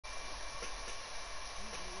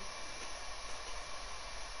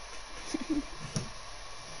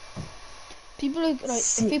People are like,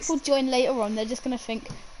 if people join later on, they're just gonna think,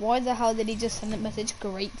 why the hell did he just send a message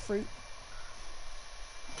grapefruit?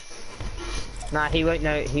 Nah, he won't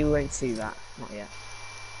know. He won't see that. Not yet.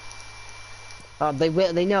 Oh, they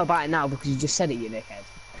will. They know about it now because you just said it, you dickhead.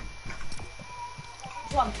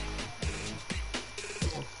 One.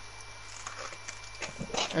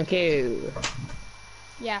 Thank you.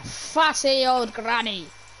 Yeah, fussy old granny.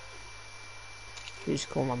 You just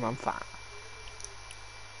call my mum fat.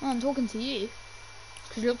 Oh, I'm talking to you.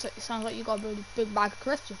 Because it sounds like you got a really big bag of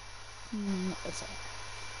crisps. Not gonna say it.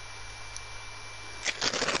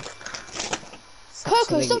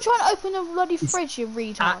 Coco, stop trying to open the bloody fridge, you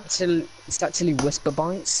retard. It's actually Whisper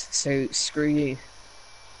Bites, so screw you.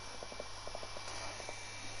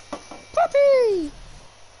 Puppy!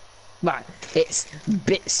 Right, it's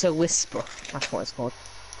Bits of Whisper. That's what it's called.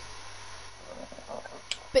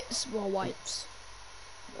 Bits or whites.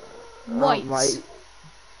 Whites. Right.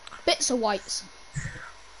 Bits of whites.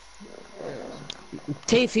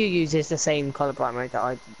 TFU uses the same colour primary that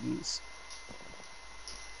I use.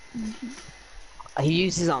 He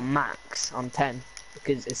uses on max on 10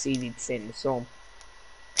 because it's easy to see in the storm.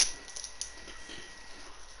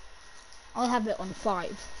 I'll have it on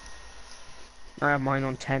 5. I have mine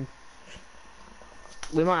on 10.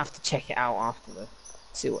 We might have to check it out after the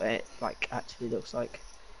see what it like actually looks like.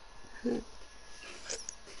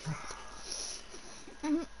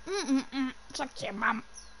 Suck your mum.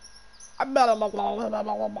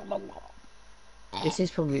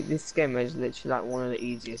 This game is literally like one of the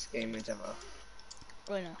easiest game modes ever.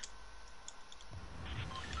 I know.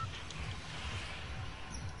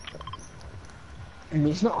 I mean,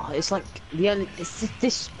 it's not. It's like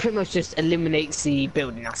this pretty much just eliminates the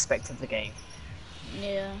building aspect of the game.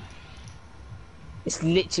 Yeah. It's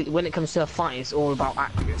literally when it comes to a fight, it's all about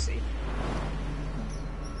accuracy.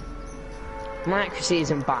 My accuracy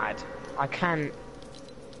isn't bad. I can.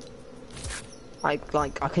 I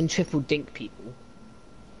can triple dink people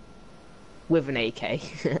with an AK.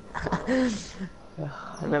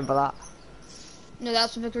 Remember that? No,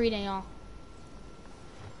 that's with the green AR.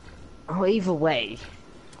 Oh, either way,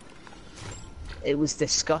 it was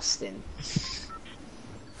disgusting.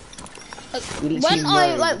 When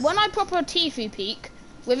I pop a Tfue peek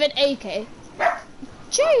with an AK,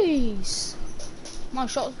 jeez, my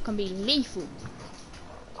shots can be lethal.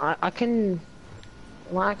 I can.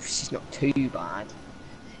 My accuracy's not too bad.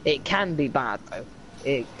 It can be bad though.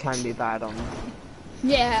 It can be bad on.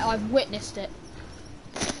 Yeah, I've witnessed it.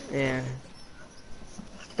 Yeah.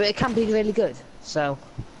 But it can be really good. So.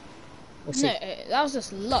 We'll see. No, that was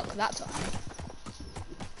just luck that time.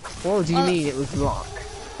 What do you mean it was luck?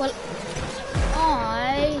 Well,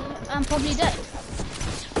 I am probably dead.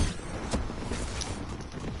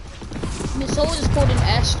 My soldiers called in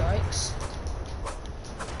airstrikes.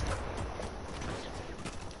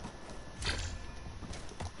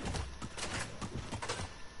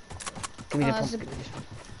 Give me the pump.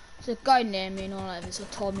 There's a guy near me, not like this, a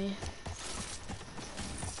Tommy.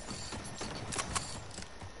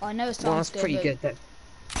 I know it sounds Well, that's pretty good though.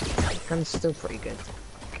 Gun's still pretty good.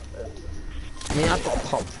 I mean, I've got a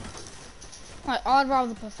pump. Right, I'd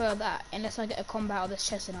rather prefer that, unless I get a combat out of this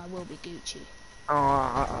chest and I will be Gucci.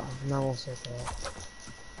 No, also there.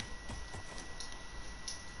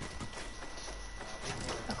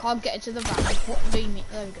 I can't get into the van. What do you mean?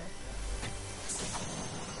 There we go.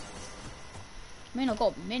 I mean, I've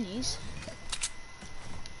got minis.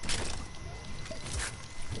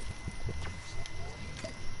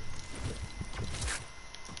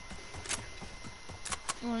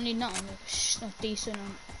 I need nothing, like a decent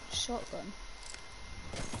shotgun.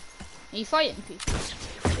 Are you fighting people?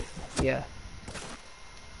 Yeah.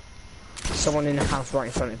 Someone in the house right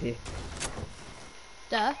in front of you.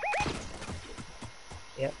 There?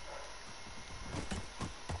 Yep.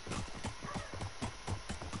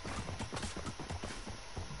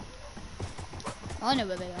 I know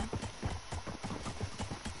where they are.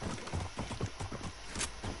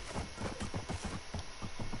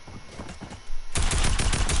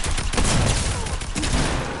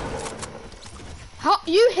 How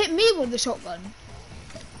you hit me with the shotgun?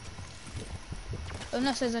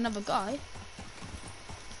 Unless there's another guy.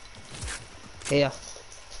 Here.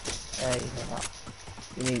 There you go.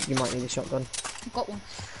 That. You might need a shotgun. I've got one.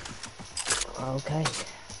 Okay.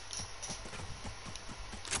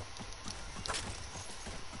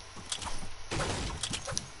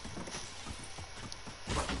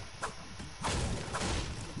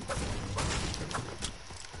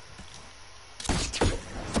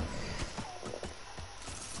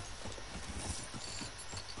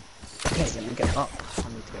 Okay, let me get up. I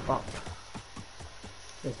need to get up.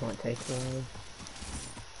 This might take a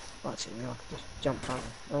while. Actually, no, I could just jump out.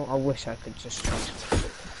 Oh, I wish I could just jump.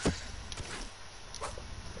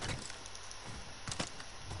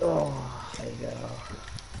 Oh, there you go.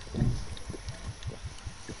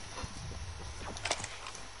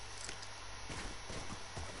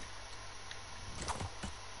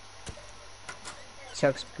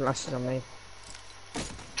 Chug splashes on me.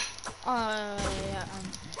 Yeah,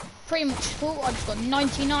 pretty much full. I just got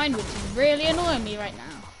 99, which is really annoying me right now.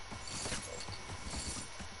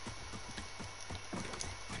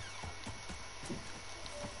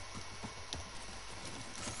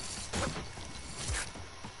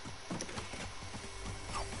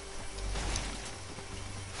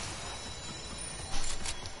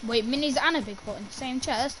 Wait, minis and a big pot in the same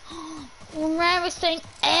chest? Rarest thing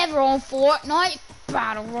ever on Fortnite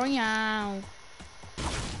Battle Royale.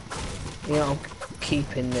 Yeah, I'm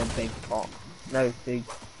keeping the big pot. No, the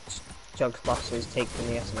Chug Splash is taking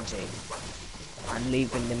the SMG. I'm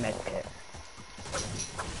leaving the med kit.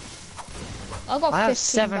 I have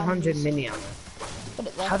 700 bandages. mini ammo. Put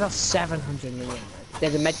it there. I have 700 mini ammo.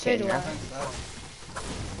 There's a med So kit do in there. I.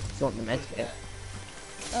 If you want the med kit.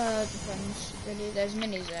 Depends. Really, there's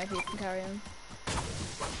minis there if you can carry them.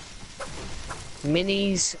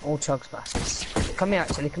 Minis or Chug Splashes? Come here,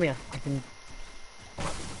 actually, come here. I can...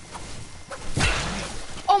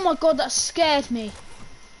 Oh my god, that scared me.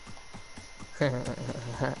 Bang.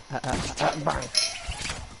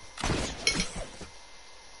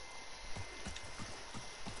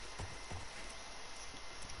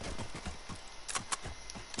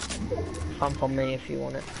 Pump on me if you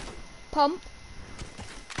want it. Pump?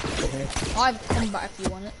 I've combat if you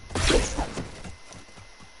want it.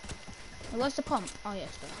 Where's the pump? Oh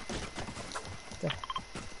yes, there.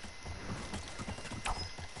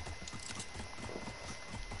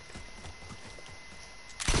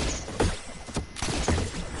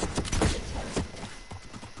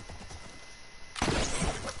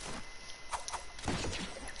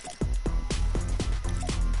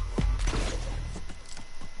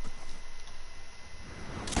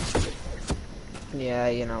 Yeah,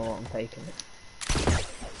 you know what, I'm taking it.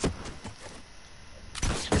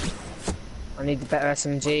 I need the better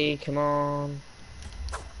SMG, come on.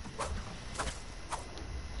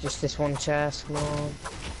 Just this one chest, come on.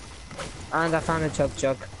 And I found a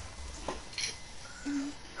Chug.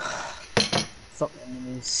 Fuck the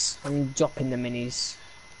minis. I'm dropping the minis.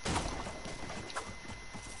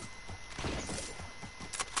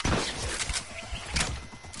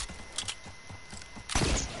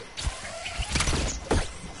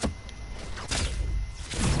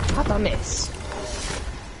 How'd I miss?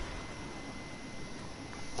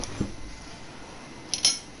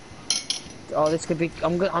 Oh, this could be.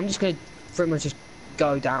 I'm just gonna pretty much just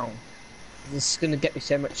go down. This is gonna get me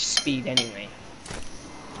so much speed anyway.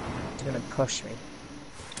 It's gonna push me.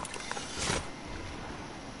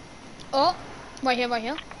 Oh, right here, right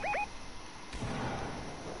here.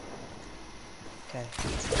 Okay.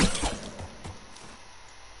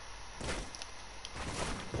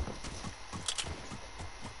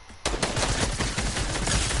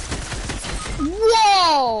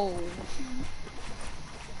 Whoa!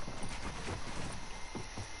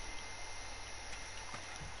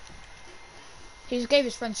 He just gave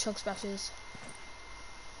his friends Chug Splashes.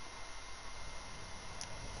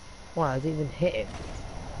 Wow, I didn't even hit him.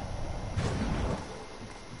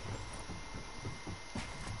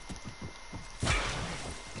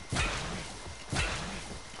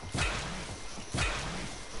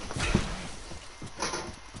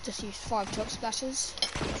 Just used 5 Chug Splashes.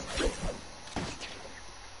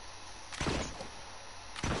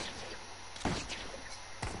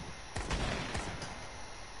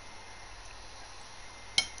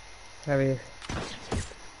 Very.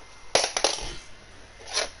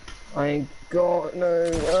 I ain't got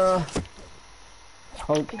no.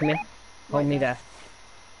 Hold, come here. Hold me there.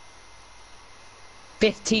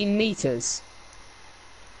 15 meters.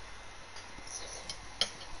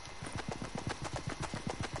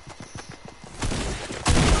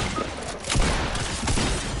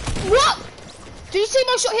 What? Did you see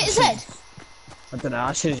my shot hit his head? I don't know.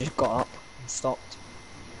 I should have just got up and stopped.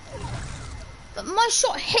 But my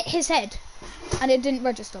shot hit his head, and it didn't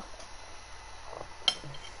register.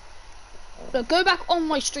 Look, go back on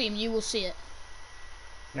my stream, you will see it.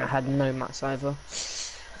 I had no mats either.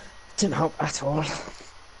 Didn't help at all.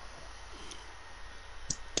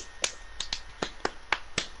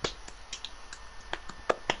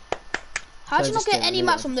 How So did I you not just get didn't any loot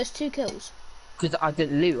mats them. on those 2 kills? Because I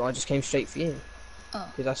didn't loot, I just came straight for you.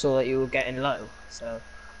 Oh. Because I saw that you were getting low, so.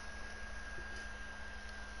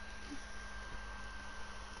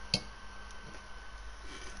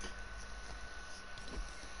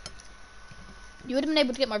 You would have been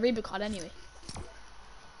able to get my reboot card anyway.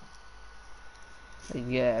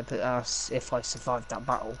 Yeah, but that's if I survived that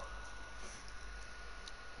battle.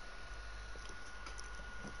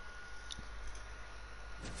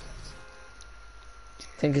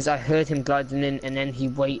 Thing is, I heard him gliding in, and then he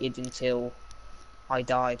waited until I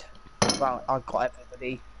died. Well, I got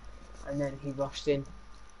everybody, and then he rushed in.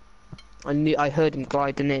 I heard him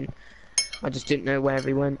gliding in. I just didn't know where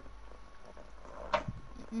he went.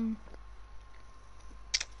 Mm.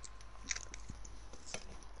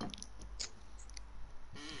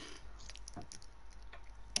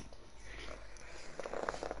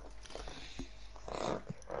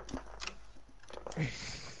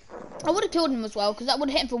 I would have killed him as well, because that would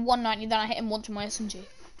have hit him for 190, then I hit him once with my SMG.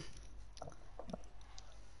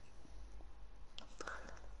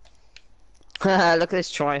 Look at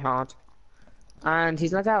this tryhard. And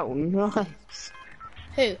he's like out. Nice.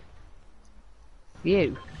 Who?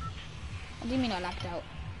 You. What do you mean I lagged out?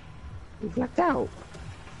 You've lagged out.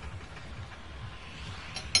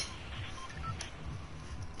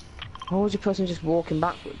 Why was your person just walking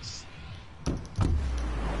backwards?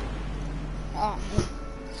 Oh.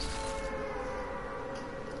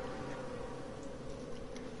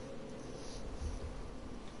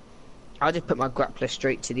 I just put my grappler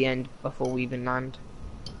straight to the end before we even land.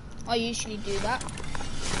 I usually do that.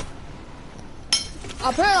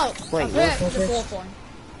 I'll put it out. Wait, I'll put it what's to the this? fourth one.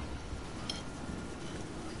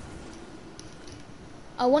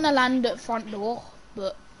 I want to land at front door,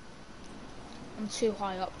 but I'm too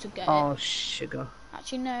high up to get Oh, it. sugar.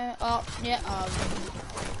 Actually, no. Oh, yeah.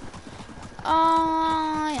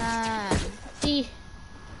 I am D.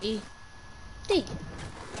 E. D.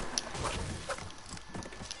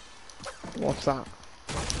 What's that?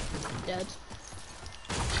 Dead.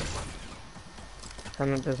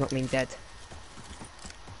 That does not mean dead.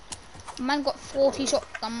 Man got 40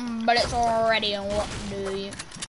 shotgun bullets already, and what do you?